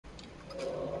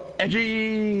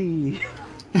Edgy!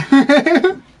 You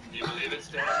believe it,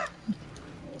 Stan?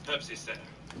 Pepsi Center.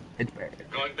 Edgebear.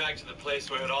 Going back to the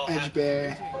place where it all Edge happened.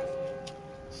 Bear.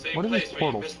 Same What is this place where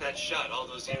portal? you missed that shot all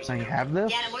those years I ago. have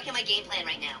this? Dad, I'm working on my game plan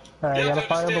right now. Alright, I got a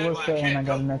fire understand ballista why I and I can't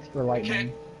got go. an extra You lightning.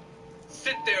 can't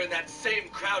sit there in that same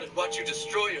crowd and watch you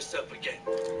destroy yourself again.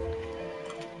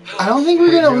 I don't think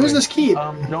we're gonna lose this keep.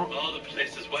 Don't. All the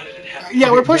places, why did it happen?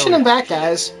 Yeah, we're pushing Joey. him back,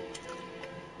 guys.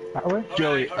 Are we?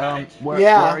 Joey, where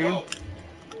Yeah. are you?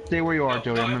 Stay where you are,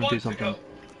 Joey. I'm gonna do something.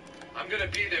 I'm gonna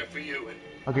be there for you, and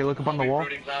Okay, look up on the I'll be wall.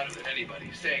 rooting louder than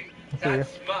anybody, saying, I see ya.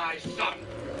 "That's my son."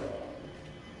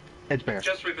 Edgebear.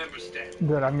 Just remember, Stan.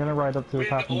 Good, I'm gonna ride up to the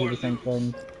top and do the same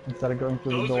thing instead of going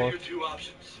through the Those are door. your two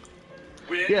options.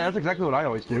 Win Yeah, that's exactly what I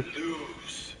always or do.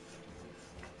 lose.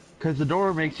 Because the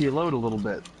door makes you load a little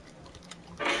bit.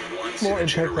 Once Well, in it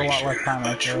takes a lot less generation, time,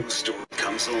 I a true guess. story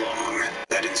comes along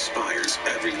that inspires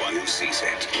everyone who sees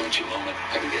it. Want you a moment?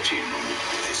 I can get you a moment.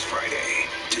 This Friday,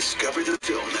 discover the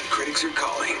film that critics are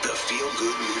calling the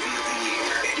feel-good movie of the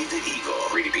year. Eddie the Eagle,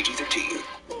 rated PG-13.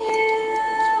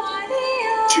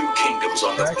 Two kingdoms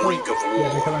on the Actually, brink of yeah,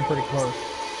 they're war. coming pretty close.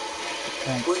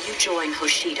 Thanks. Will you join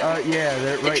Hoshido? Yeah,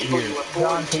 they're the right people here. you were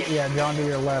born John, to? yeah, John to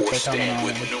your left, Or they're coming stand on.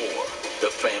 with Nor, the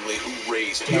family who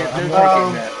raised Yeah, him. they're I'm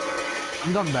taking that.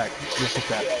 I'm coming back. Just a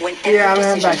sec. When Yeah, every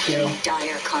I'm decision back can too. mean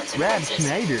dire Rad consequences.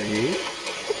 Schneider, eh?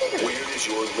 Where does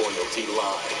your loyalty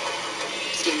lie?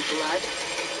 In blood,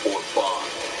 Or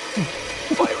bond?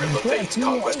 Fire Emblem Fates,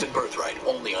 Conquest and Birthright,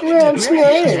 only on Rad Nintendo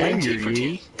Schneider.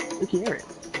 PG-13. Look here.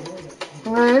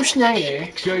 Rad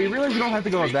Schneider. Joe, you realize you don't have to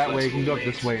go up that way. You can go up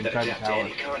this way inside the tower.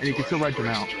 And you can still ride them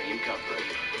out.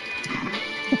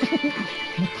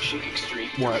 Shake Extreme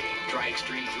 3, What? Try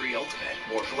Extreme 3 Ultimate,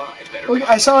 more glide, better. Look,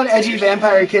 I saw an edgy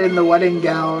vampire kid in the wedding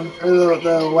gown, or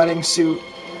the wedding suit.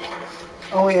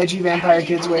 Only edgy vampire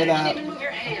kids wear that.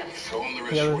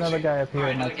 Yeah, there's another guy up here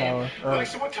in my tower. Or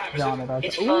John, and I.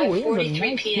 It's Ooh, he has a 5:43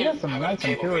 nice, he p.m. has some nice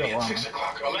Imperial armor.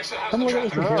 Alexa, how's Come look at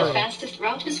this The Imperial. fastest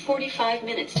route is 45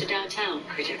 minutes to downtown.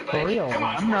 For real.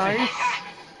 I'm nice.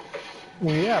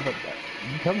 Yeah, but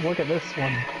come look at this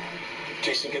one.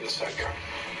 Jason, get the sidecar.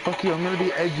 Fuck you, I'm gonna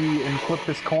be edgy and flip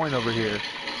this coin over here.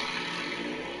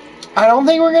 I don't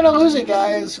think we're gonna lose it,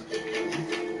 guys.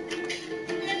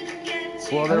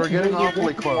 Well, they were getting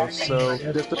awfully close, so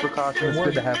just a precaution, it's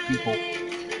good to have people.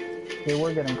 They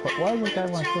were getting close. Why does this guy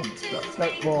want to kill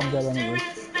me? Well, I'm dead anyways.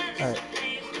 Alright.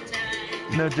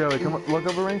 No, Joey, come on, look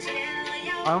over me.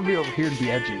 I'm gonna be over here to be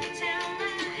edgy.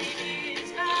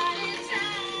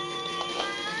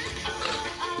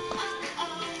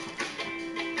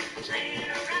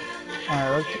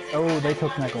 Alright, let's. Oh, they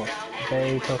took Nickel.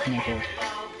 They took Nickel.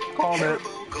 Called it.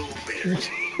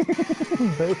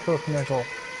 They took Nickel.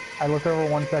 I looked over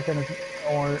 1 second, it's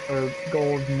or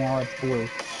gold, now it's blue.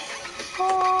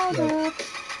 Yeah,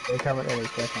 they're coming every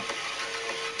second.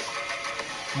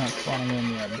 Not spawning in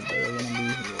yet, but they're gonna be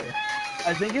here.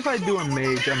 I think if I do a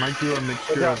mage, I might do a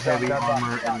mixture of heavy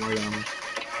armor and light armor.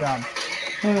 John,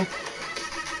 Hmm.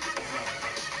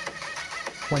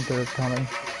 Winter is coming.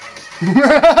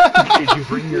 Did you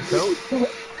bring your coat?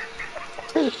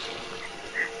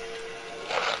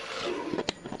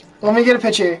 Let me get a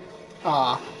picture.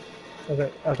 Aw.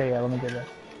 Okay, yeah, let me get that.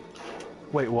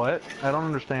 Wait, what? I don't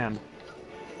understand.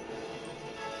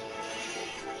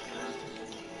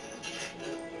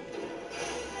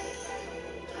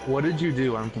 What did you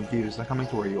do? I'm confused. I'm coming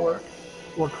to where you are.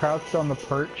 We're crouched on the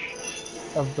perch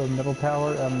of the middle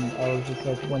tower, and I was just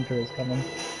like, winter is coming.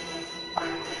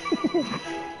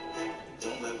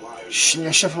 Shh,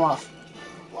 yeah, shove him off.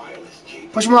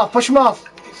 Push him off, push him off!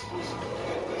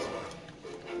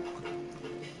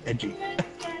 Edgy.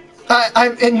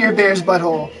 I'm in your bear's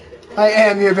butthole. I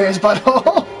am your bear's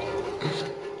butthole.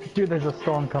 Dude, there's a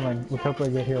storm coming. Let's hope they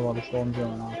get here while the storm's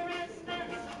going on.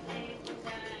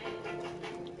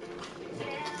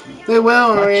 They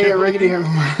will when we get riggedy here.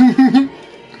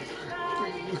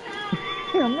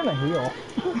 Yeah, I'm gonna heal.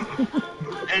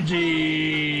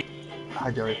 Edgy!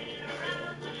 Hi, Joey.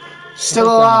 Still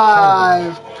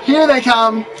alive. Here they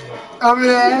come. Over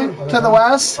there, to the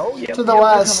west. Oh, yeah, To the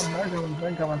west.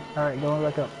 They're coming. Alright, going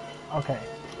back up. Okay.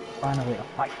 Finally, a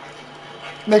fight.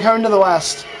 They're coming to the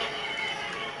west.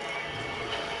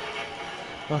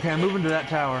 Okay, I'm moving to that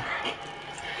tower.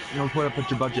 You know, put up with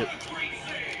your budget.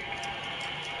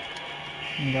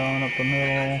 I'm going up the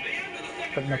middle.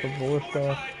 Putting up a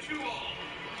ballista.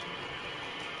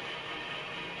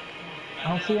 I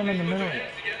don't see them in the middle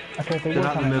yet. Okay, they They're were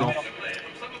not in the coming middle. now.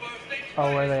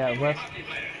 Oh, where are they at? West?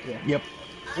 Yeah. Yep.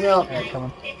 Yeah. Alright,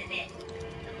 coming.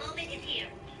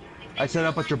 I set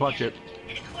up at your budget.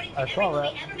 I saw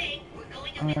that.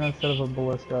 I'm gonna set up a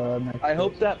ballista next I to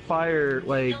hope it. that fire,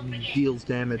 like, deals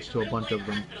damage to a bunch of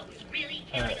them.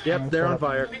 Alright, I'm Yep, gonna they're set on up-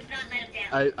 fire.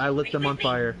 I lit them on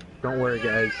fire. Don't worry,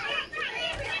 guys.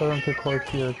 Put them too close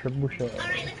to your trebuchet.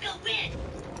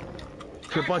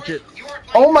 Trebuchet.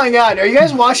 Oh my god, are you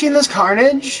guys watching this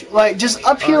carnage? Like, just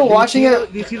up here watching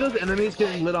it. Do you see those enemies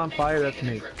getting lit on fire? That's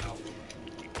me.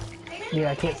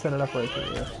 Yeah, I can't set it up right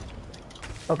here.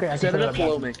 Okay, I can Set it up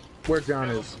below back. me, where John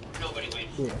is.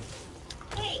 Yeah,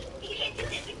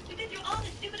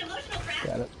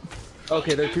 got it.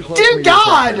 Okay, they're too close to Dear me.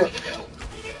 God!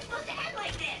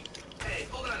 Hey,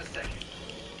 hold on a second.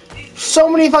 So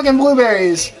many fucking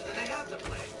blueberries. They have to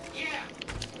play. Yeah.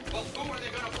 Well, who are they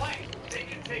gonna play? They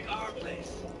can take our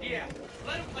place. Yeah.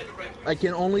 Let them play the right I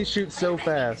can only shoot so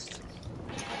fast.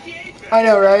 I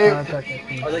know, right?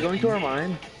 Are they going to our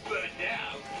mine?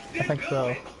 I think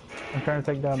so. I'm trying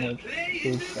to take down the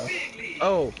food stuff.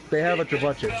 Oh, they have a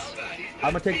trebuchet.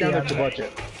 I'm gonna take down their Yeah.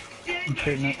 trebuchet. I'm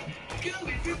shooting it.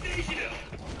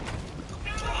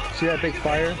 See that big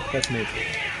fire? That's me.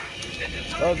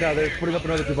 Oh god, they're putting up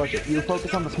another trebuchet. You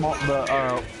focus on the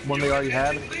one they already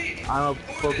had. I'll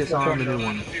focus on the new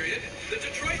one. The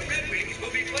Detroit Red Wings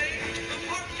will be playing the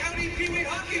Park County Pee Wee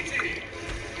hockey team.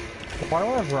 Why do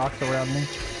I have rocks around me?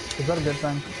 Is that a good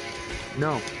thing?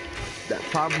 No. That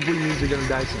probably means you're gonna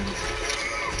die soon.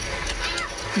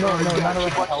 No, not a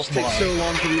health It takes bar. so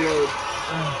long to reload.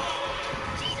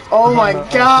 Oh my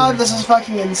god, this is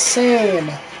fucking insane.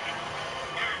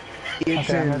 It's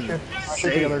Okay, I'm gonna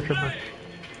shoot the other tripper.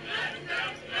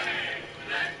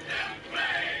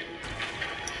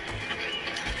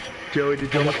 Joey,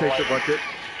 did you almost take the bucket?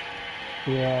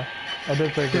 Yeah, I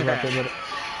did take the bucket, but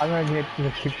I'm gonna get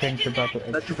to keep taking the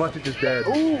bucket. That trebuchet is dead.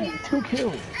 Ooh, 2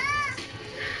 kills.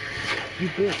 You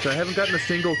bitch, I haven't gotten a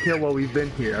single kill while we've been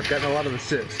here. I've gotten a lot of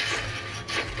assists.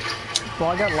 Well,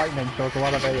 I got lightning, so it's a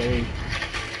lot of AA.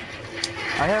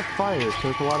 I have fire, so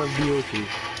it's a lot of DOC.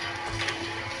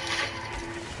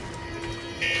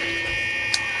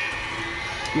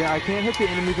 Yeah, I can't hit the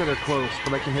enemies that are close,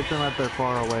 but I can hit them at their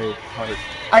far away part.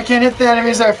 I can't hit the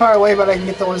enemies that are far away, but I can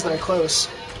get the ones that are close.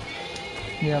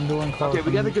 Yeah, I'm doing close. Okay,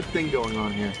 we got a good thing going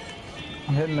on here.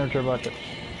 I'm hitting their bucket.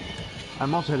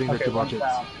 I'm also hitting Okay, their one's trebuchets.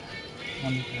 down.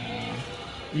 One's down.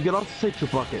 You can also say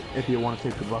trebuchet if you want to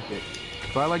say trebuchet.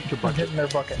 But I like I'm trebuchet. hitting their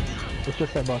bucket. Let's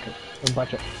just say bucket. Or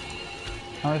budget.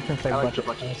 I'm just gonna say I like budget.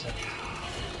 trebuchets.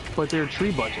 But they're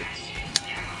tree budgets.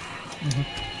 Mhm.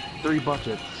 3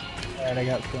 budgets. Alright, I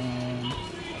got some.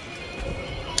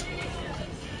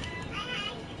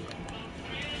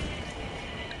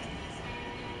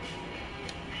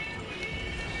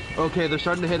 Okay, they're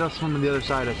starting to hit us from the other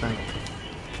side, I think.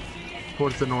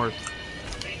 Towards the north.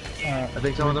 I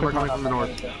think some of them are coming from the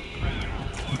north.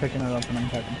 I'm picking it up and I'm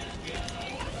picking.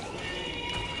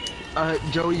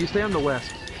 Joey, you stay on the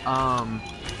west.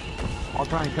 I'll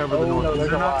try and cover the Oh north. no, there's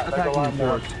They're a not lot. There's a attacking lot the in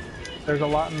there. fort. There's a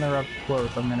lot in there up close.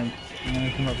 I'm gonna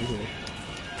come over here.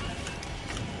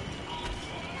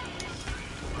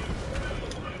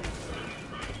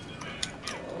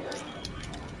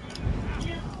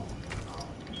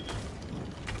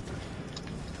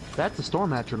 That's a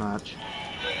storm astronaut.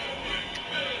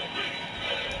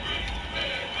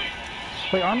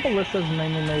 Wait, aren't ballistas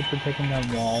mainly made for taking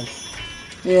down walls?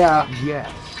 Yeah.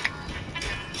 Yes.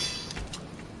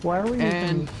 Why are we using...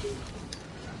 And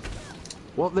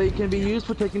well, they can be used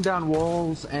for taking down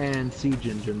walls and siege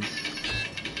engines.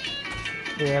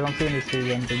 Yeah, I don't see any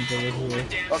siege engines over here.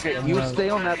 Okay, you stay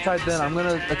on that side then. I'm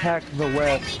gonna attack the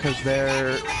west because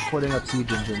they're putting up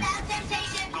siege engines.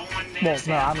 Well,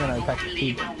 no, I'm gonna attack the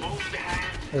siege engines.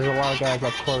 There's a lot of guys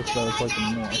up close that are towards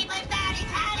the north.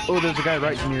 Oh, there's a guy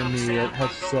right near me that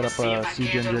has set up a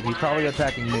siege engine. He's probably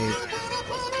attacking me.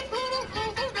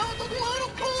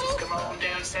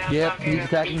 Yep, he's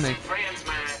attacking me.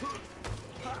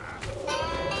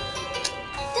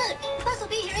 Dude, bus will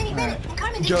be here any minute. And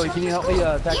Carmen Joey, didn't can you show up help me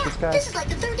for attack school. this guy? This is like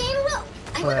the 3rd day in a row.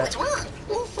 I wonder what's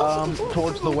wrong.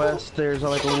 Towards the west, there's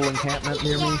like a little encampment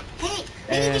near me, Hey,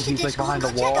 and he's like behind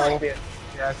a wall. Yeah,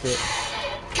 that's it.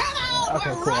 Come on,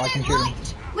 Okay, we're cool, I can shoot him.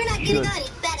 We're not getting Good. on, you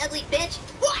fat ugly bitch.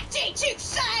 What did you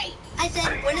say? I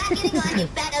said, we're not getting on, you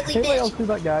fat ugly Anybody else bitch. see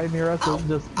that guy near us that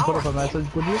just put up a message?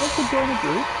 Would you like to join the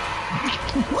group?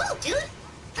 Whoa, dude.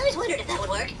 I always wondered if that would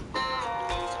work.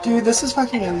 Dude, this is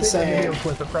fucking Video insane.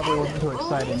 clip, it probably wasn't too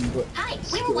exciting, but... Hi,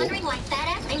 we were wondering why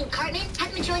Cartman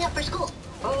hasn't been showing up for school.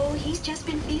 Oh, he's just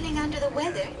been feeling under the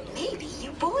weather. Maybe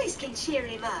you boys can cheer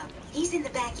him up. He's in the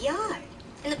backyard.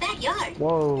 In the backyard.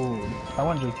 Whoa, I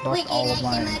want to just bust all of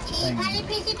my things.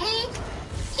 Prissy Pig?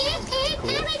 Yes,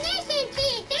 Carmen, listen,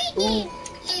 please. Thank you.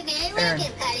 You're very Aaron.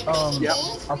 welcome, Patty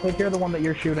I'll take care of the one that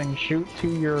you're shooting. Shoot to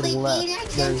your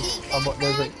left. There's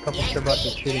a couple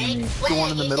Chevrochets shooting me. The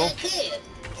one in the middle?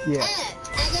 Yeah.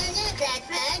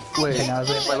 Wait, Okay, now is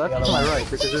it my left the or other my one? right?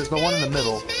 Because there's the one in the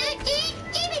middle.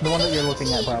 The one that you're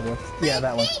looking at, probably. Yeah,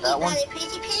 that one. That one?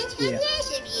 Yeah.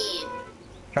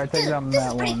 Try to take down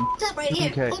that one.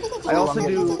 Okay. I also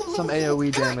do some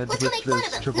AoE damage with this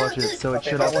Trebuchet, so it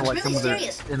should also light some of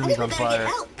the enemies on fire.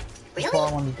 The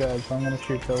far one's dead, so I'm gonna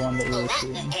shoot the one that you were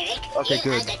shooting. Okay,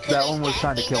 good. That one was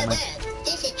trying to kill me.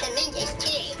 This is tremendous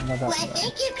too. I'm not Why, that bad.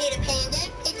 thank you, Peter Panda.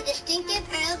 It's a distinctive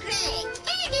Earl Grey.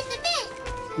 And it's the best.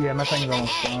 Yeah, my thing's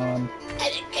almost gone.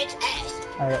 It's us.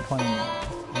 I got plenty more.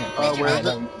 Where is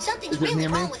it? Something's Is it really near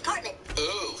me? wrong with Cartman.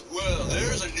 Oh, well,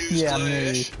 there's a news Yeah, flash.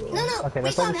 maybe. No, Okay, we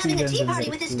that's saw all him the having Steve a tea engines party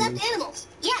that with his Steve- stuffed animals.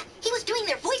 Yeah, he was doing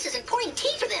their voices and pouring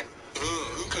tea for them.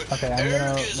 Okay, I'm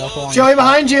gonna walk along. Joey,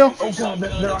 behind you! Oh god,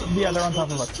 they're on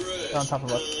top of us. They're on top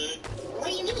of us. What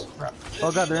do you mean?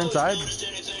 Oh god, they're inside?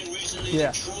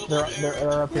 Yeah, they're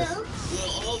up here. Well,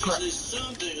 obviously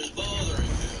something is bothering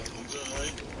him,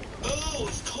 okay? Oh,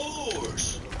 of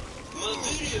course. My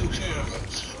video camera.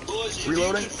 Boys, if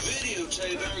Reloading? you could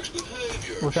videotape Eric's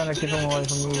behavior, We're trying to keep them away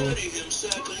from you. study him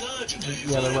psychologically.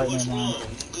 Yeah, they're right in there now.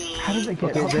 How did they get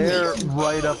Okay, up they're here?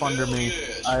 right up under me.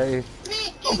 They're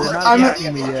not I'm-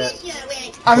 attacking me yet.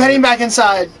 I'm heading back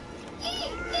inside.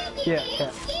 Yeah,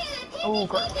 yeah. Oh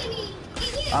crap.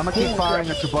 I'm gonna keep firing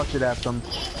a Trebuchet at them.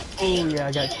 Oh yeah,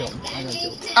 I got killed.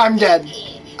 I'm dead.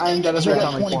 I'm dead as They're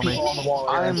well. coming for me.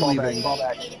 I'm leaving. Fall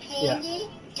back. Yeah.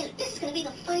 Dude, this is gonna be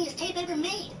the funniest tape ever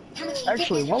made. How much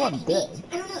Actually, while I'm dead,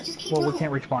 I don't know, just keep well, we rolling.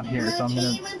 can't respawn here, so I'm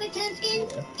gonna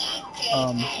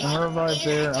I'm gonna revive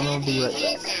there. I'm gonna be right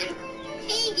back.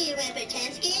 Thank you, Rubber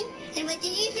Tunskin. And what do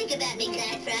you think about me,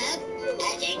 Cloud Frog?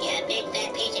 I think you're a big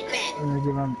fat piece of crap. I'm gonna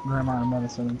give my grandma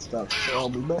medicine and stuff, so I'll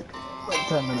be back in like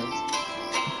 10 minutes.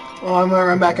 Well, I'm gonna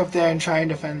run back up there and try and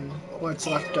defend what's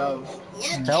left of.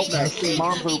 Help me.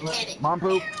 Mom poop. Mom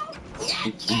poop.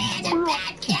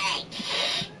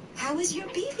 How was your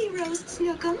beefy roast,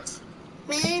 Snookums?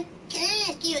 Mom, can I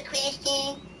ask you a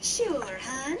question? Sure,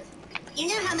 hon. You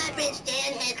know how my friend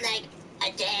Stan has, like,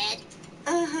 a dad?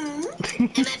 Uh-huh.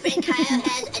 And my friend Kyle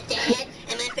has a dad?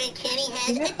 And my friend Kenny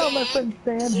has You a know how my dad? friend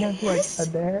Stan has like Yes. a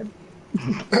dad?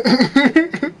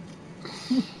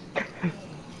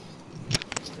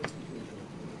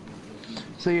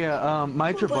 So yeah,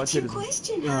 my What's your Trebuchet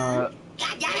question, is, hon?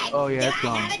 God damn it! oh yeah, it's Do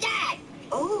I gone. have a dad?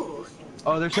 Oh.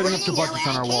 Oh, they're setting up I wanna know Trebuchets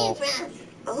on our where I wall. came from.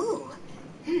 Oh.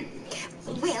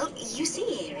 Well, you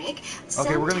see, Eric,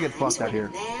 Okay, we're gonna get sometimes fucked out when here.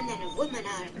 a man and a woman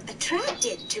are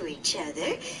attracted to each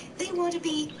other, they want to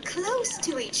be close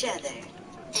to each other.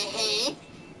 Uh-huh.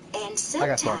 And I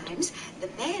got fucked. sometimes the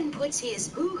man puts his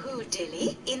hoo-hoo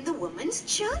dilly in the woman's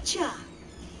cha-cha.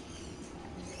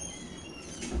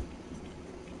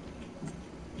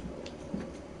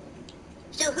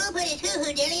 So who put his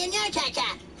hoo-hoo dilly in your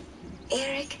cha-cha?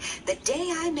 Eric, the day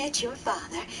I met your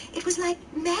father, it was like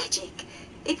magic.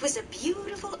 It was a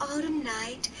beautiful autumn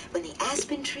night when the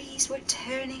aspen trees were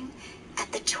turning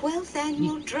at the 12th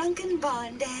annual Drunken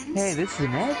Barn Dance. Hey, this is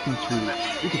an aspen tree.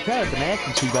 You can tell it's an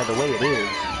aspen tree by the way it is.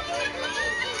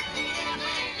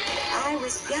 I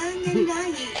was young and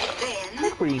naive then.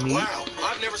 That's pretty neat. Wow,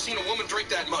 I've never seen a woman drink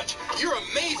that much. You're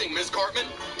amazing, Miss Cartman.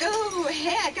 Oh,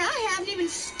 heck, I haven't even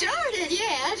started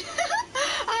yet.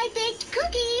 I baked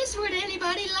cookies. Would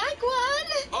anybody like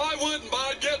one? I wouldn't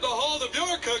mind getting a hold of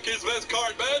your cookies, Miss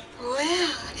Cartman.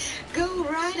 Well, go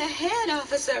right ahead,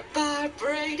 Officer Barb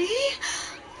Brady.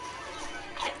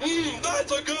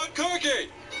 That's a good cookie.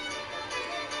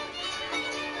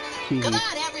 Come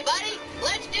on, everybody.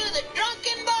 Let's do the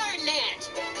Drunken Barn Dance.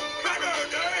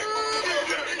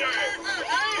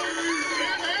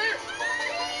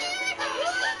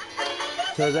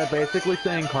 So is that basically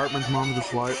saying Cartman's mom's a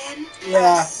slut? Then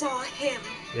Yeah. I saw him.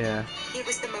 Yeah. He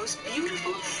was the most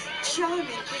beautiful, charming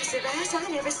piece of ass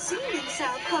I'd ever seen in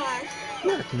South Park.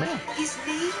 Yeah, come on. His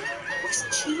name was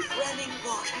Chief Running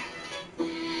Water.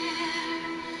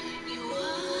 You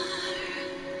are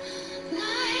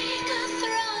like a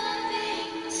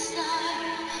throbbing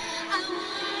star.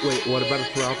 Wait, what about a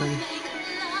throbbing?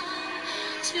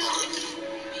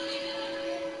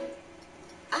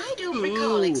 I don't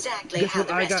recall exactly guess how what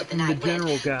the I rest got of the from the night general,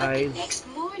 went, but guys? the next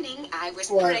morning I was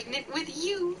What? pregnant with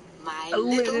you, my A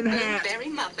little linen hat. blueberry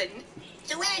muffin.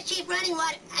 So where's Chief Running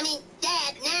Water? I mean,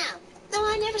 Dad, now? Though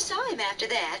I never saw him after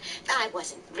that, I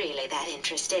wasn't really that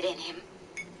interested in him.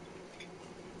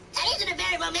 That isn't a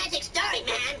very romantic story,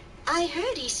 man. I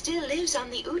heard he still lives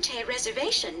on the Ute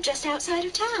Reservation just outside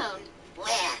of town.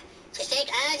 Well, to take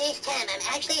all this time, I'm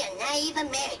actually a naive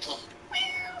American.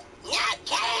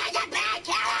 Kelly has a bad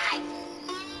Kelly!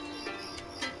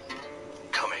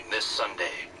 Coming this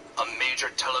Sunday, a major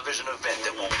television event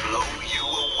that will blow you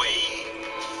away.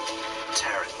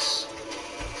 Terrence,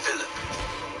 Philip,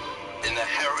 in the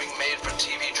harrowing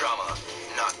made-for-TV drama,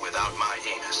 Not Without My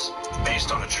Anus,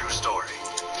 based on a true story.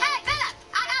 Hey, Philip!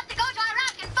 I have to go to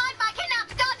Iraq and find my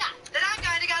kidnapped daughter! Then I'm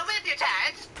going to go with you,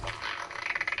 Terrence.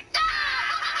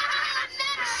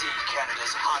 See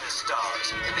Canada's hottest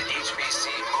stars in the HBC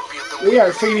Movie of the Week. We are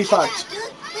freaking fucked.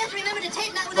 Dude, we have to remember to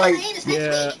take that without Like, my anus Yeah,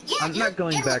 next week. I'm not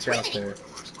going back out there.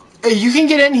 Hey, you can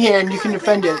get in here and you can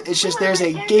defend it. It's just there's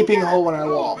a gaping hole in our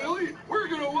wall. Billy, we're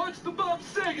going to watch the Bob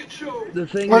Saget show. The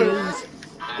thing What-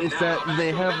 is that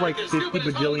they have like 50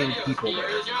 bajillion people there.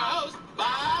 Here's your host,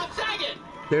 Bob Saget.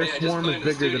 Their swarm is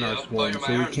bigger than our swarm,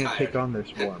 so we can't take on their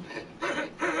swarm.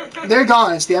 They're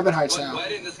gone. It's the Ebenharts now. Why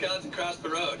didn't the skeleton cross the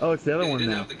road? Oh, it's the other one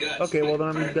now. Okay, well then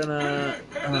I'm gonna...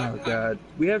 Oh god.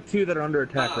 We have two that are under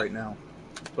attack right now.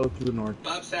 Both to the north.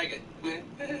 Bob Saget.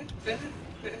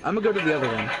 I'm gonna go to the other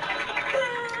one.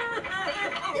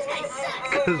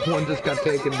 Because one just got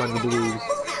taken by the blues.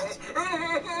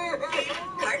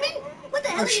 Cartman? What the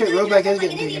hell Oh are shit, you doing Roback dressed is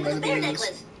up like getting an Indian taken with a by bear the blues.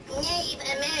 necklace? Native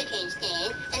American, Stan,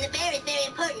 and the bear is very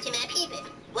important to my people.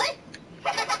 What?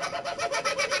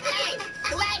 Hey,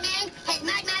 the white man has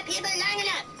marked my people long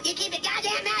enough. You keep your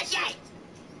goddamn mouth shut.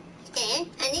 Stan,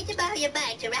 I need to borrow your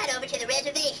bike to ride over to the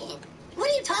reservation. What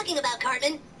are you talking about,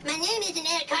 Cartman? My name isn't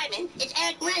Eric Cartman, it's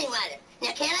Eric Runningwater.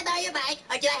 Now, can I borrow your bike,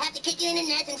 or do I have to kick you in the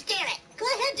nuts and steal it? Go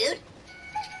ahead, dude.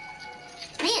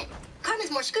 Man, Cartman's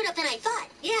more screwed up than I thought.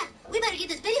 Yeah, we better get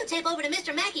this videotape over to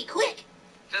Mr. Mackey quick.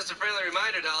 Just a friendly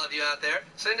reminder to all of you out there,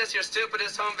 send us your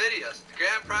stupidest home videos. The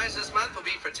grand prize this month will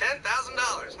be for $10,000.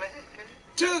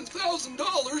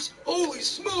 $10,000? Holy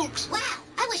smokes! Wow,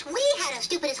 I wish we had a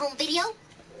stupidest home video.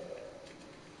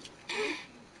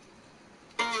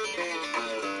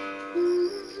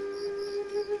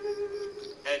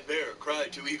 And bear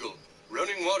cried to eagle,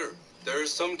 "Running Water, there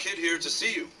is some kid here to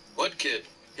see you." "What kid?"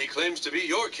 "He claims to be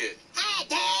your kid." Hi,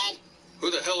 Dad. "Who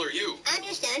the hell are you?" I'm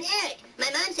your son, Eric. My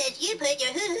mom says you put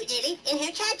your hoo-hoo ditty in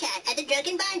her cha-cha at the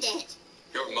drunken barn dance.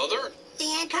 "Your mother?"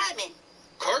 Deanne Cartman.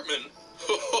 "Cartman?"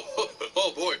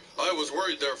 Oh boy, I was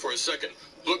worried there for a second.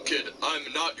 "Look, kid,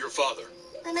 I'm not your father."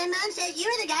 But my mom says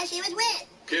you're the guy she was with.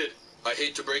 "Kid, I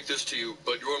hate to break this to you,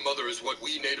 but your mother is what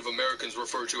we Native Americans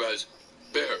refer to as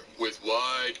bear with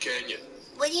wide canyon.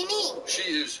 What do you mean? She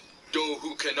is doe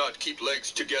who cannot keep legs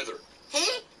together.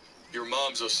 Huh? Your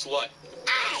mom's a slut.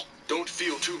 Aye. Don't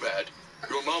feel too bad.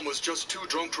 Your mom was just too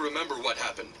drunk to remember what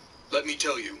happened. Let me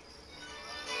tell you.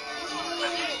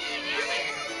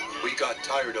 We got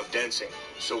tired of dancing,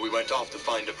 so we went off to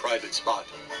find a private spot.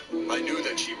 I knew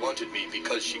that she wanted me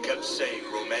because she kept saying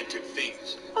romantic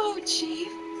things. Oh, Chief,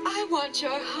 I want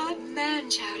your hot man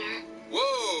chowder.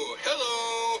 Whoa,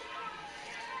 hello!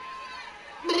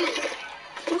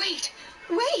 Wait,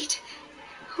 wait.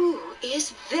 Who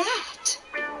is that?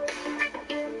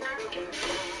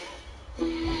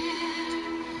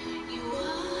 You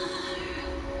are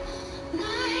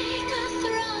like a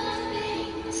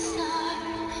throbbing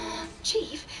star.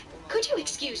 Chief, could you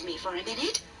excuse me for a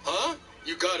minute? Huh?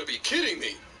 You gotta be kidding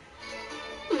me.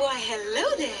 Why,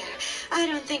 hello there. I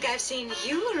don't think I've seen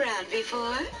you around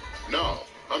before. No,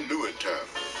 I'm new in town.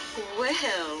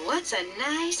 Well, what's a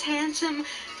nice, handsome,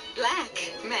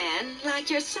 black man like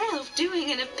yourself doing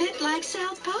in a pit like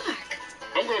South Park?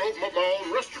 I'm gonna open up my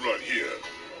own restaurant here.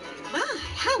 My,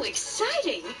 how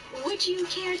exciting! Would you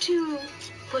care to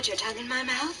put your tongue in my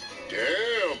mouth?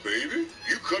 Damn, baby.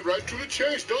 You cut right to the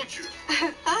chase, don't you?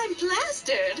 I'm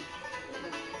plastered.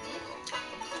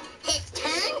 His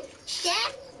tongue?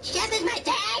 Chef? Chef is my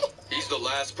dad? He's the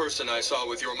last person I saw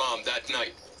with your mom that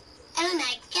night. Oh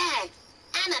my God.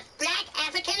 I'm a black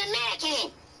African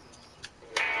American.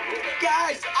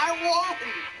 Guys, I won!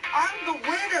 I'm the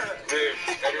winner! Dude,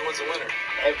 everyone's a winner.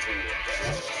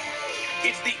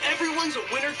 It's the Everyone's a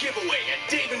Winner giveaway at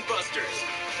Dave & Buster's.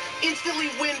 Instantly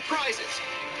win prizes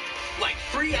like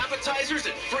free appetizers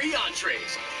and free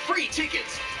entrees, free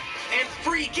tickets, and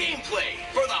free gameplay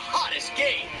for the hottest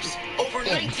games. Over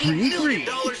 $19 million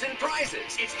in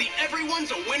prizes. It's the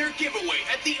Everyone's a Winner giveaway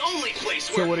at the only place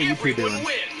So where what are you two everyone doing?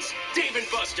 wins. Dave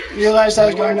 & Buster's. Realized I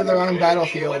was going to the wrong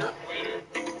battlefield.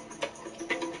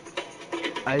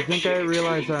 I think I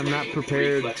realized I'm not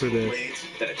prepared for this.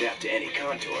 That adapt to any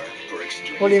contour for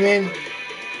extreme. What do you mean?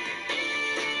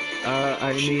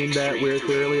 I mean that we're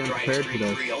thoroughly unprepared for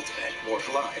this. Ultimate, more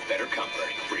glide, better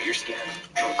comfort for your skin.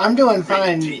 I'm doing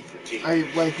fine. Like,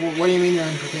 what do you mean you're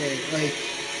unprepared? Like,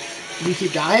 you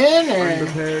keep dying, or?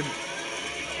 Unprepared.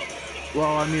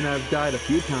 Well, I mean, I've died a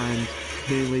few times,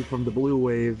 mainly from the blue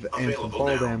wave and from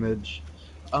fall damage.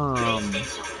 Come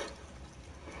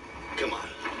on.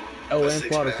 Oh, and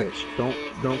Slaughterfish. Don't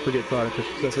forget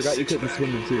Slaughterfish. So I forgot you couldn't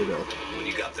swim in Citadel. When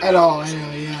you got the At all, I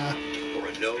know, yeah. or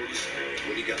a nose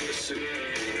when you got the suit.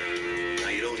 Now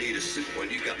you don't need a suit when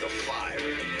you got the fire,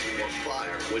 or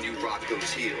fire when you rock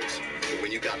those heels, or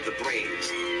when you got the brains,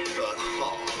 the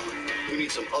you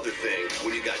need some other thing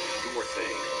when you got your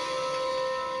thing.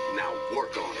 Now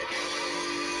work on it.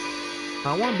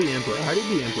 I want to be Emperor. How do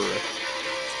you be Emperor?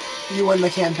 You win the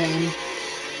campaign.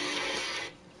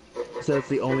 So that's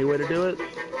the only way to do it?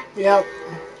 Yep.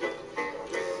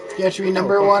 You have to be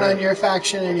number fuck one that. on your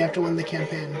faction, and you have to win the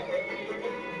campaign.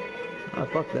 Oh,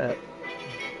 fuck that.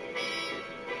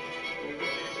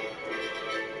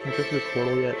 Is this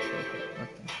portal yet?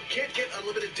 Can't get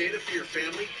unlimited data for your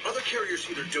family? Other carriers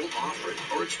either don't offer it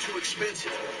or it's too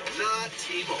expensive. Not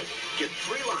T-Mobile. Get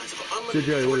 3 lines of unlimited So,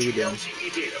 Joey, what are you 4G doing? LTE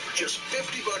data for just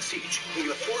 $50 each. You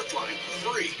get a 4th line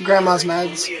free. Grandma's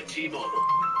meds. Only at T-Mobile.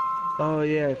 Oh,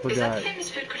 yeah, I Is that forgot. the famous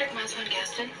food critic Maswan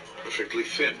Gaston? Perfectly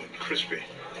thin and crispy.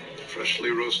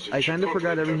 Freshly roasted. I kind of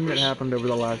forgot everything that happened over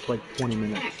the last, like, 20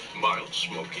 minutes. Mild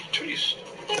smoky taste.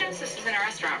 He knows this is in a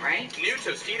restaurant, right? New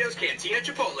Tostitos Cantina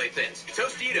Chipotle Thins.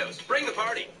 Tostitos, bring the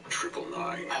party.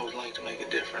 999. I would like to make a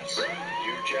difference.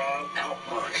 Your job, out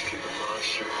monster the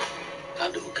monster.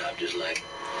 I'll do a cop just like.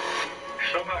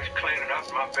 Somebody's cleaning up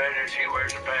my bed as he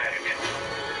wears a bag.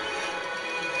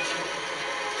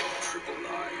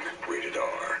 999. Rated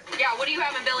R. Yeah, what are you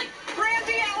having, Billy?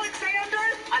 Randy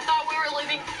Alexander? I thought we were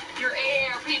leaving your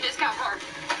AARP discount card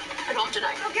at home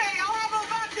tonight. Okay, I'll have a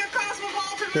vodka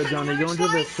cosmopolitan. So, John, are you going to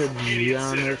the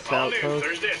Sedgianis Outpost?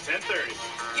 Thursday at 10:30.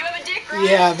 You have a dick, right?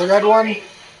 Yeah, the red one.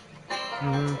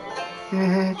 Mm-hmm.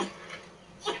 Mm-hmm.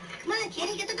 Come on,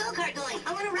 Kenny, get the go-kart going.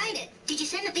 I want to ride it. Did you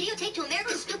send the videotape to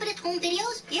America's Stupidest Home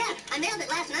Videos? Yeah, I mailed it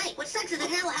last night. What sucks is that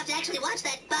now we'll have to actually watch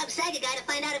that Bob Saget guy to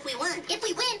find out if we won. If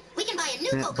we win, we can buy a new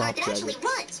Yeah, go-kart Bob that actually Saget.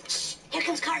 runs. Shh, here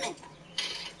comes Cartman.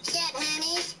 Sup,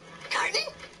 homies? Cartman?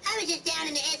 I was just down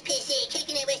in the SPC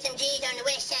kicking it with some G's on the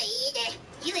west side.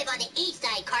 You live on the east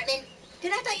side, Cartman.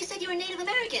 Dude, I thought you said you were Native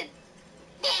American.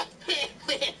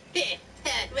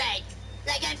 Right.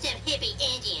 Like I'm some hippie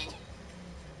Indian.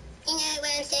 You know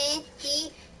what I'm saying?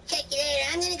 G, check you later.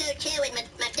 I'm gonna go chill with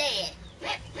my dad.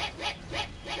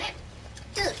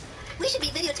 Dude, we should be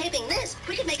videotaping this.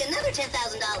 We could make another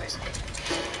 $10,000.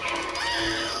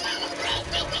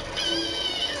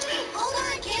 Hold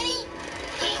on, Kenny.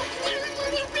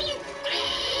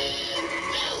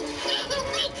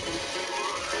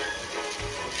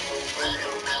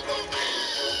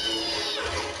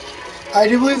 I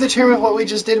do believe the term of what we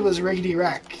just did was riggedy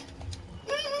wreck.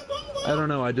 I don't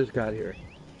know, I just got here.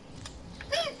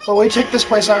 But we took this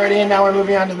place already, and now we're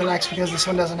moving on to the next because this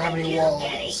one doesn't have any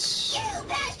walls. You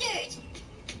bastards!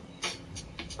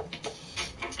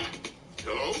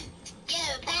 Hello? Yo,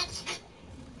 Paps.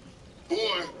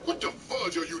 Boy, what the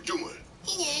fudge are you doing?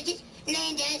 You know, just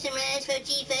laying down some rhymes for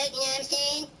G-Fuck, you know what I'm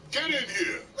saying? Get in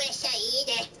here. West Side.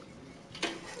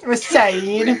 Saeed.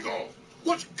 Leave off.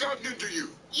 What's gotten into you?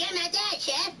 You're my dad,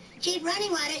 Chef. Chief Running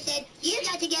Water said you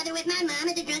got together with my mom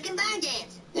at the drunken barn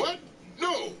dance. What?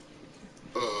 No.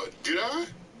 Did I?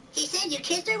 He said you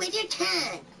kissed her with your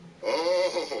tongue.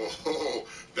 Oh,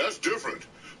 that's different.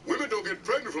 Women don't get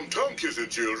pregnant from tongue kissing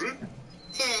children.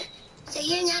 So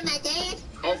you're not my dad?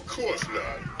 Of course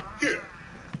not. Here,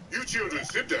 you children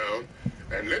sit down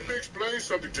and let me explain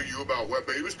something to you about where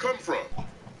babies come from.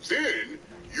 Then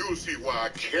you'll see why I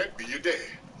can't be your dad.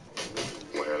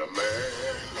 When a man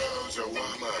loves a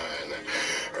woman,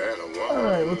 and a woman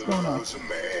Alright, what's going on? loves a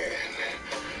man.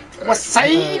 West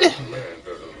Side? A man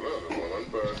doesn't love a woman,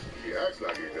 but he acts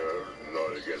like he does in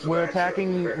order to get some We're action.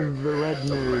 attacking the red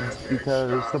nerds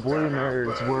because the blue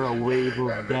nerds were a wave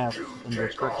of death and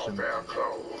destruction.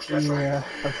 Yeah,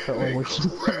 that's the only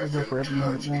thing for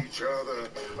everyone right now.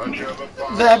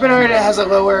 The Ebonheart has a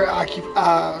lower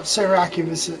server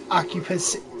occupancy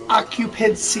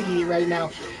right now.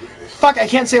 Fuck, I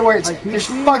can't say words. There's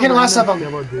fucking less of them.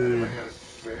 Dude.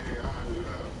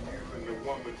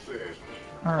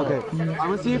 Okay, I'm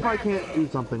gonna see if I can't do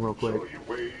something real quick.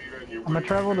 I'm gonna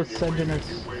travel to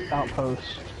Sedgianis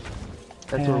Outpost.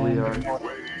 That's where we are.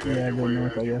 Yeah, go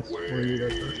north, I guess. Where you go.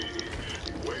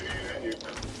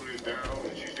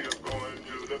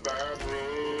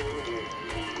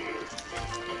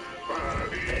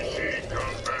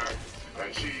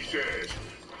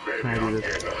 Can I do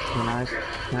this?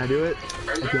 Can I do it?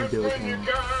 I can't do it, can I?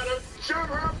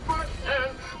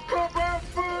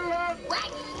 What?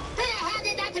 Who the hell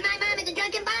did that to my mom at the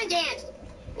drunken barn dance?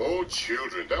 Oh,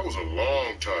 children, that was a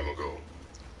long time ago.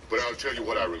 But I'll tell you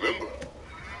what I remember.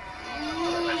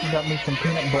 You got me some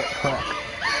peanut butter crack.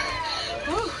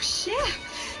 Oh,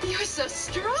 Chef, you're so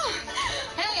strong.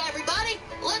 Hey, everybody,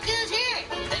 look who's here.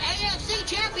 The AFC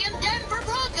champion Denver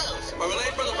Broncos. Are we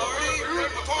late for the party?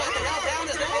 What the hell down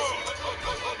is this?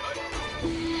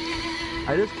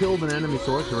 I just killed an enemy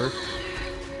sorcerer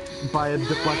by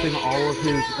deflecting all of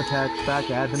his attacks back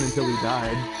at him until he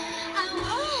died.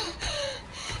 Oh,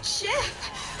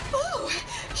 Chef. Oh,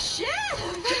 Chef.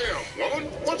 Damn,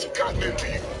 woman, what's gotten into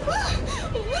you?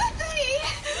 Whoopee.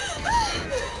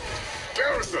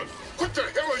 Garrison, what the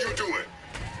hell are you doing?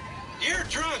 You're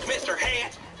drunk, Mr.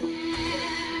 Hat.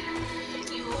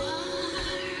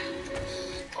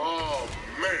 Oh,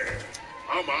 man,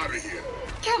 I'm out of here.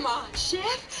 Come on,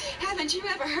 Chef. Haven't you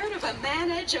ever heard of a Man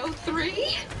Edge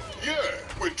 03? Yeah,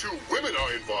 when two women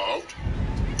are involved.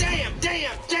 Damn.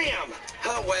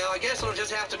 Oh, well, I guess it'll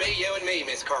just have to be you and me,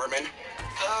 Miss Cartman.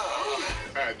 Oh.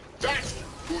 And that's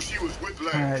who she was with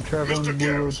last. Alright, Trevor, Mr. we will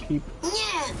Garrison. keep.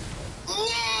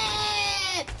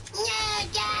 No,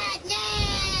 God,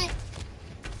 no.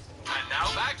 And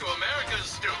now back to America's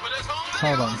stupidest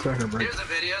home Hold on, second break. Here's a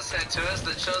video sent to us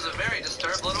that shows a very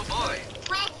disturbed little boy.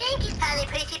 Why, thank you, Polly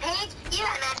Pretty Pants. You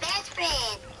are my best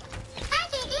friend. I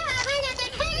think you are one of the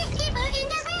coolest people in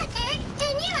the world, sir,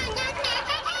 and you are not fat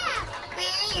at all.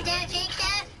 Really, you don't think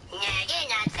so? No, you're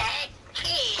not fat.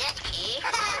 Gee, that's cute.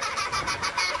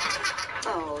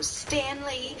 Oh,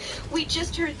 Stanley, we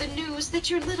just heard the news that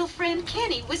your little friend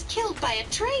Kenny was killed by a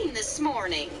train this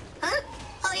morning. Huh?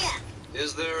 Oh, yeah.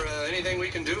 Is there anything we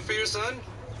can do for your son?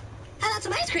 How about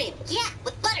some ice cream? Yeah,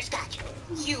 with butterscotch.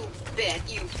 You bet,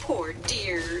 you poor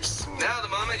dears. Now the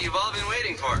moment you've all been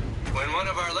waiting for. When one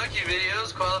of our lucky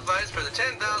videos qualifies for the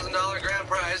 $10,000 grand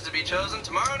prize to be chosen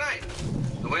tomorrow night.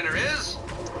 The winner is...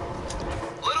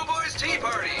 Little Boy's Tea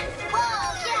Party.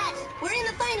 Whoa, yes! We're in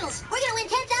the finals. We're gonna win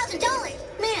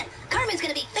 $10,000. Man, Carmen's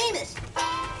gonna be famous.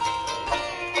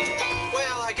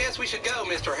 Well, I guess we should go,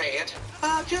 Mr. Hat.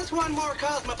 Just one more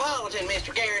cosmopolitan,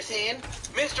 Mr. Garrison.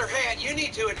 Mr. Hat, you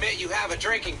need to admit you have a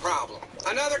drinking problem.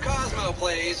 Another Cosmo,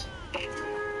 please.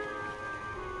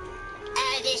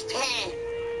 This time.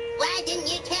 Why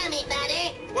didn't you tell me,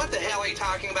 Father? What the hell are you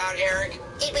talking about, Eric?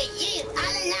 It was you, all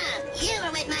along. You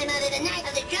were with my mother the night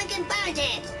of the drunken barn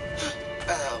dance.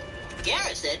 Oh.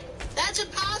 Garrison? That's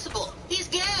impossible. He's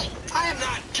gay. I am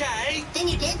not gay. Then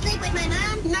you did sleep with my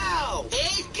mom? No.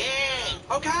 He's gay.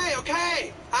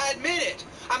 Okay. I admit it.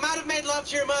 I might have made love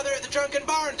to your mother at the drunken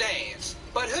barn dance.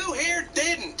 But who here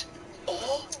didn't?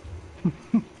 Oh.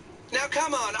 Now,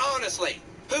 come on, honestly.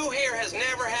 Who here has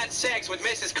never had sex with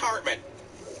Mrs. Cartman?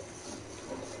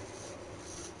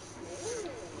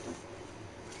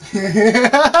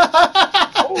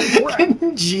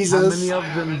 Jesus. How many of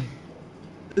them?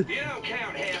 You don't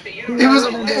count, Happy.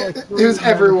 It was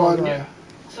everyone.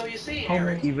 So you see,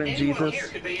 Eric, Even anyone Jesus. here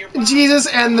could be your father. Jesus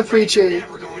and the preacher.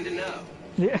 Never going to know.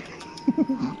 Yeah.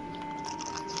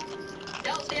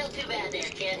 Don't feel too bad there,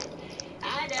 kid.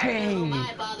 I never Hey, knew who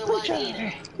my father was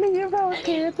either. leave our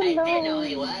kids I did know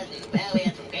he alone. was. Well, we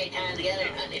had some great times together,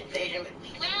 hunted, fishing.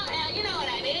 Well, you know what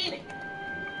I mean.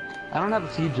 I don't have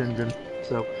a siege engine,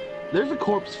 so there's a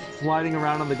corpse sliding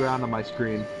around on the ground on my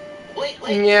screen. Wait.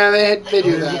 Yeah, they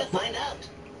do that. Find out.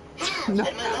 No,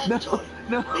 At my laboratory.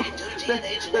 no. We can do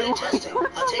DNA and genetic testing.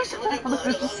 I'll take some of your blood along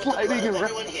with the Sliding blood of around.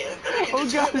 everyone here. And we can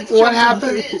Oh, God, determine it's What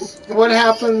jumping. happens? What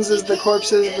happens is the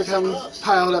corpses become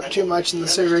piled up too much, and the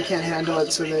server can't handle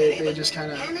it, so they just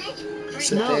kind of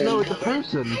sit there. No, it's a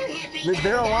person.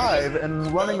 They're alive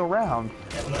and running around,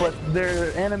 but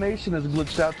their animation is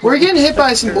glitched out. We're getting hit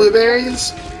by some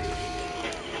blueberries.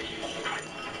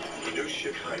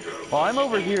 Well, I'm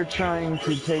over here trying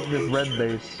to take this red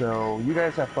base, so you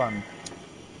guys have fun.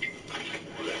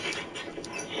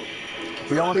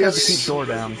 We almost have to keep door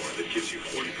down.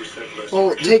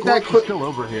 Well, take that Corpse is quick. still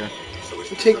over here.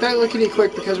 Take that lickety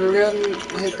quick because we're getting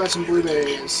hit by some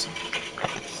blueberries.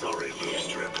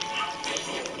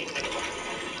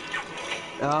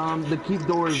 The keep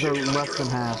doors are less than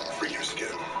half.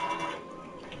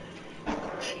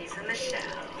 She's in the show.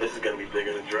 This is gonna be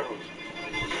bigger than drones.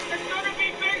 It's gonna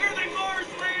be bigger than Mars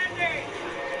Landing!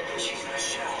 She's in the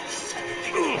shells.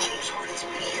 James Harden's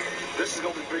here. This is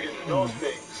gonna be bigger than those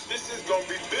things. This is gonna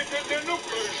be bigger than the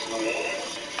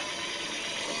place.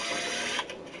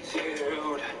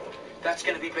 Dude, that's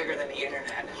gonna be bigger than the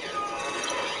internet.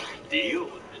 Deal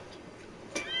with it.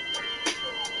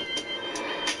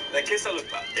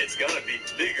 It's gonna be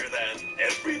bigger than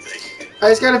everything. I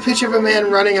just got a picture of a man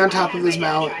running on top of his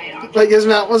mount. Like his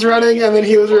mount was running, and then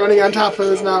he was running on top of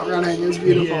his mount running. It was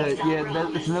beautiful. Yeah,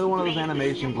 it's another one of those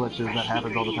animation glitches that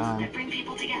happens all the time.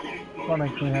 That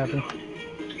makes me happy.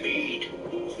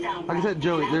 Like I said,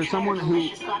 Joey, there's someone who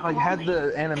like had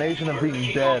the animation of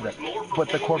being dead, but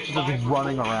the corpse is just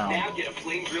running around. Now get a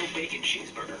flame grilled bacon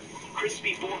cheeseburger,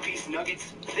 crispy 4-piece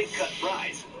nuggets, thick cut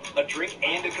fries, a drink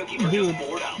and a cookie for Dude, just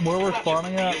 $4. where we're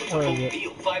spawning at, where is it?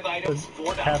 Deal, 5 items,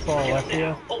 $4. Castle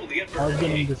Alessia. Only at I was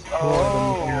getting destroyed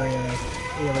in this area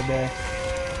the other day.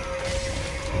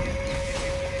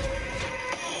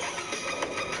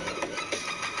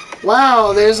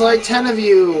 Wow, there's like 10 of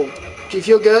you. Do you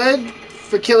feel good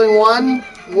for killing one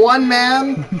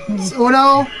man?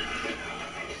 Uno?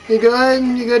 You good?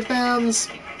 You good, fans?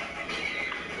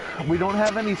 We don't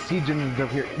have any siege engines up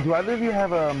here. Do either of you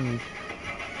have a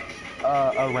ram?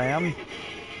 I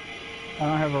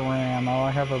don't have a ram. All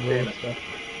I have are ballista.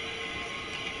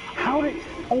 How did?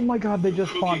 Oh my God! They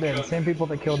just spawned in. Same people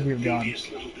that killed your gun.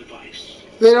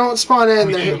 They don't spawn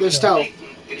in. They're stealth.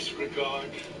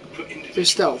 They're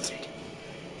stealth.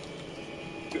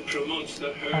 It promotes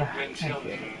the herd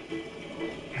mentality.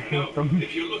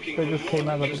 They just came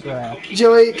out of the grass.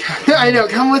 Joey, I know.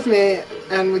 Come with me,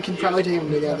 and we can probably take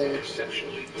them together.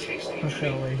 I'll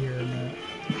show right here in a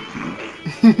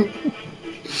minute.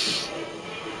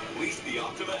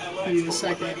 Need a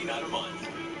second.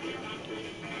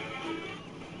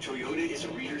 Toyota is a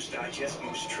Reader's Digest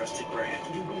most trusted brand.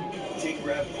 Take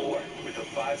RAV4 with a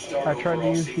 5-star. I tried to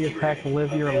use the attack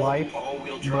Live Your Life,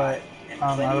 but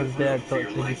I was dead, so it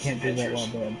said you can't do that while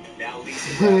dead. Now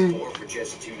lease a RAV4 for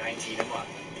just $219 a month.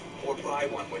 Or buy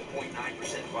one with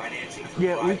 0.9% financing.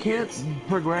 Yeah, we can't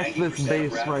progress this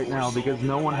base right now because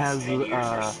no one has a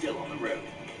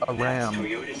ram,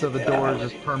 so the door is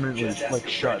just permanently like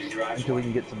shut until we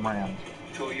can get some rams.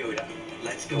 Toyota.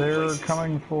 Let's go. They're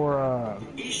coming for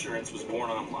Esurance was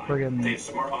born online. friggin' They have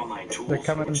smart online tools. they're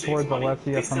coming which towards saves money. Alessia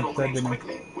They from settle claims Sedgman.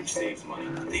 quickly, which saves money.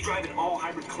 They drive an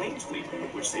all-hybrid claims fleet,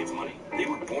 which saves money. They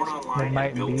were born online. They and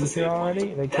might built be to here save already.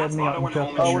 money. They killed That's me why I on went just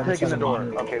home Oh, and we're taking the door.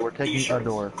 $700. Okay, we're taking Esurance. a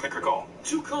door. Click or call.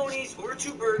 2 conies or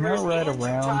 2 I'm burgers. gonna ride and 2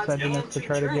 around tots Sedgman and to 2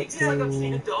 try to get drinks. Yeah, like I've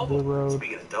seen a to double. Blue Road.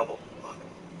 Speaking of double, look.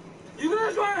 You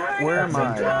guys want to hang Where out am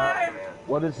I? sometime?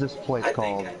 What is this place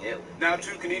called? Now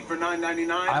 2 can eat for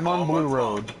 $9.99. I'm on Blue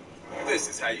Road. This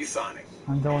is how you Sonic.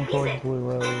 I'm going towards Blue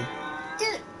Road.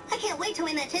 Dude, I can't wait to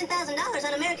win that $10,000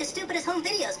 on America's Stupidest Home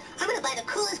Videos. I'm gonna buy the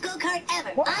coolest go-kart ever.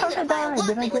 What? I'm How did gonna buy I a die?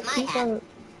 Did I Walkman get with my killed hat.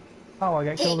 Oh, I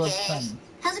got Hey, killed with guys. thing.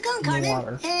 How's it going, In the Carmen?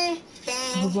 water. It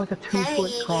was like a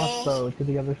 2-foot crossbow to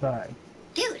the other side.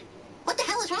 Dude, what the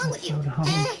hell is wrong with you? So dumb.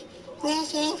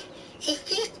 Nothing. It's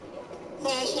just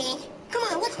nothing. Come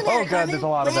on, what's the matter, Oh God, Carmen? there's a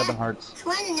lot of Well, Evan Hearts. I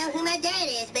want to know who my dad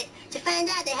is, but to find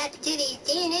out they have to do these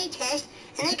DNA tests,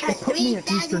 and they cost put me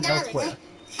at Eastern $3,000. Elsewhere.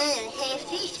 I don't have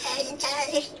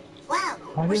 $3,000. Wow,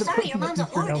 Why we're did it sorry put your me mom's at a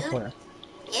Eastern whore, dude. Elsewhere?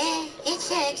 Yeah, it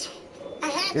sucks. I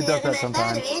have It to does know that who my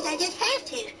father sometimes. is, I just have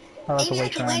to. Oh, that's a Maybe I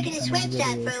wait could time. work in a I need to sweatshop go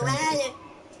to for a the while, or...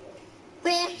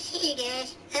 Well, see you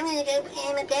guys. I'm gonna go play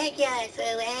in my backyard for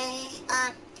a while.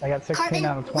 I got 16 Carmen,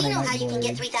 out of 20 we know how night you can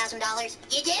get blades. $3,000.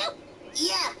 You do?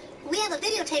 Yeah. We have a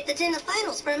videotape that's in the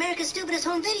finals for America's Stupidest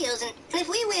Home Videos, and if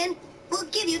we win, we'll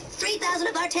give you $3,000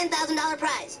 of our $10,000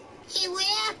 prize. You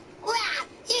will? Wow,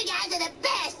 you guys are the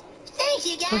best. Thanks,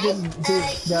 you guys. Dude,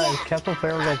 guys, Yeah. Castle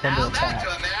Fair goes under attack.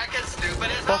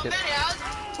 Fuck it.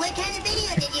 What kind of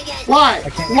video did you guys Why? I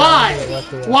can't Why? tell you what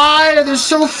the- Why? There's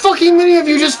so fucking many of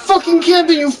you just fucking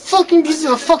camping, you fucking pieces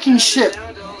of fucking shit.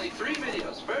 Down to only 3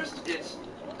 videos. First, it's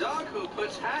dog who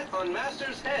puts hat on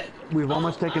master's head. We've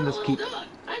almost taken this keep.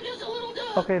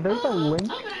 Okay, there's a link.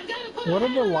 What do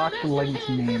the locked links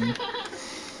mean?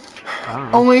 I don't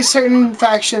know. Only certain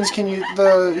factions can use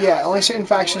only certain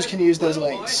factions can use those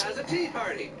links. Has a tea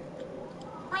party.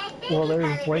 Well,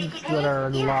 there's links that are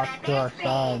locked to our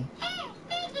side.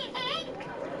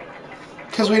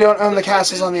 Because we don't own the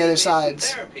castles on the other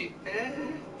sides. Therapy.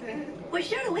 We're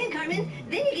sure to win, Carmen.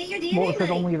 Then you get your DNA Well, it says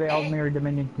money. only the Aldmere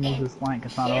Dominion can use this link.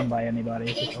 It's not owned by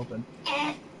anybody. It's just open.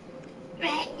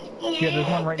 Yeah, there's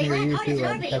one right near you too,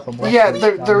 at Castle Black. Yeah,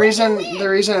 the reason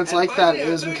it's like that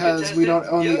is because we don't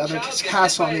own the other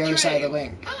castle on the other side of the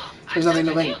link. There's nothing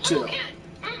to link to.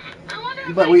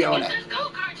 But we own it.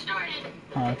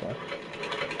 Oh, okay.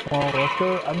 Well, let's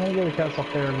go. I'm gonna go to Castle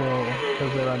Fairville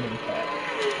because they're under attack.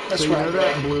 That's So you know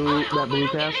right. that blue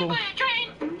castle?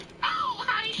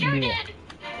 Yeah.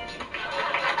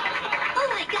 Oh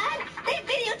my god! They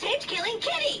videotaped killing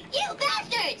Kitty! You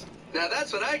bastards! Now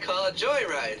that's what I call a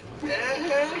joyride.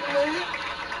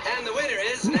 And the winner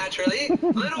is, naturally,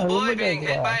 little boy being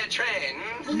hit by a train.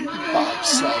 Bob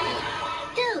Saget.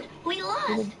 Dude, we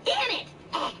lost! Damn it!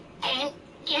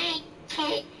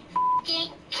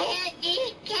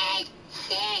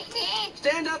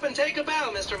 Stand Stand up and take a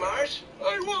bow, Mr. Marsh.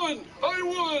 I won! I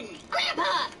won!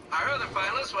 Grandpa! Our other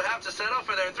finalists will have to settle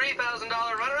for their $3,000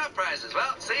 runner-up prizes.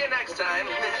 Well, see you next time.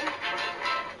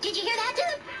 Did you hear that,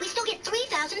 dude? We still get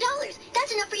 $3,000.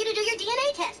 That's enough for you to do your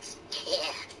DNA tests.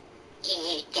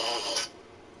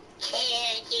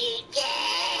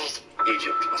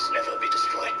 Egypt must never be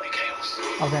destroyed by chaos.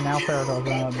 Okay, now Pharaoh's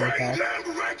going to be attacked.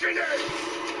 Greenland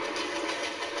reckoning!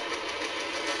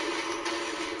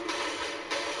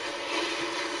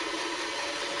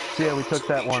 So yeah, we took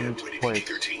that one place,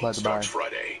 by the by.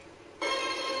 Friday.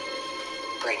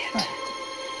 Bring it.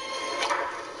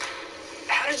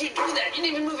 How did you do that? You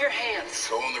didn't even move your hands.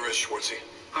 Go on the wrist, Schwartzy.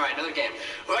 All right, another game.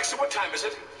 Alexa, what time is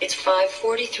it? It's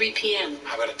 5:43 p.m.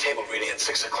 I've got a table reading at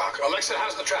 6 o'clock. Alexa,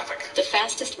 how's the traffic? The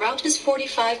fastest route is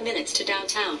 45 minutes to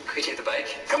downtown. Can we take the bike?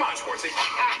 Come on, Schwartzy.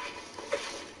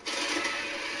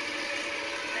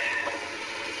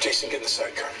 Jason, get in the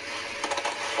sidecar.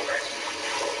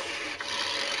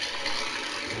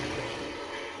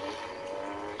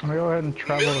 I'm going to go ahead and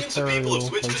travel to Millions of people have Pharaoh,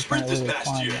 switched to because Sprint it's this not really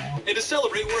past fun year. now. And to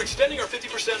celebrate, we're extending our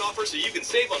 50% offer so you can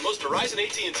save on most Verizon,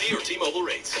 AT&T, or T-Mobile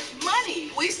rates.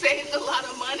 Money. We saved a lot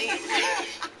of money.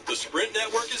 The Sprint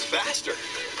network is faster.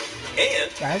 And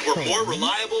That's we're cool. more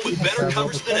reliable with You can better travel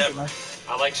coverage to than Sprint,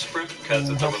 ever. I like Sprint because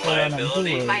And of the hop around on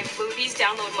reliability. Hulu. My movies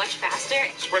download much faster.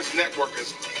 Sprint's network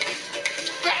is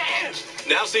fast!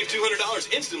 Now save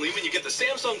 $200 instantly when you get the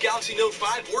Samsung Galaxy Note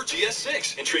 5 or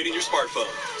GS6 and trade in your smartphone.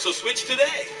 So switch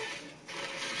today.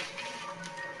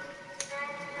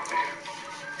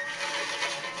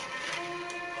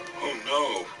 Oh,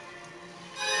 no.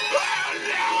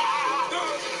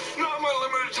 Not my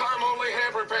limited time only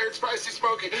hand-prepared spicy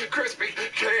smoky crispy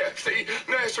KFC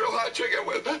Nashville hot chicken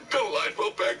with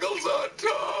delightful pickles on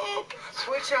top.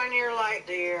 Switch on your light,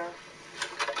 dear.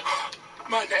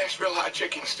 My Nashville hot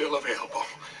chicken's still available.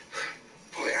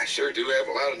 Boy, I sure do have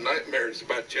a lot of nightmares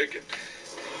about chicken.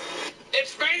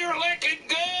 It's finger-licking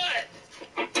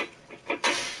good!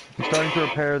 I'm starting to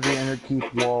repair the inner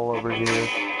keep wall over here.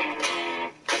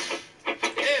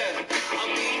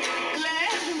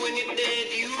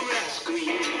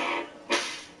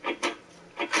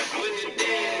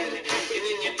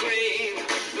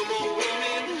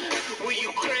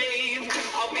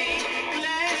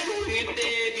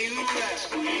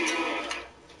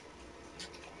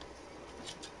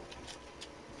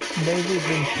 Babies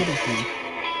and kitty feet.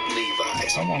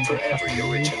 Levi's, Someone forever the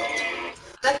original.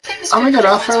 I'm gonna get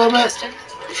off for a little bit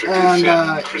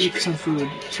and eat some food.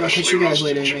 So I'll catch you guys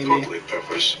later, maybe.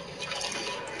 Peppers.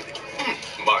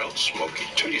 Mild, smoky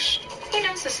taste. He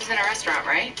knows this isn't a restaurant,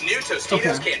 right? New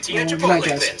Tostitos Okay. Cantina Well, good Chipotle night,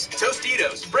 guys. Thins.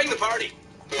 Tostitos, bring the party.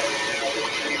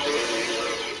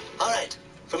 All right.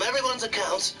 From everyone's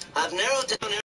accounts, I've narrowed down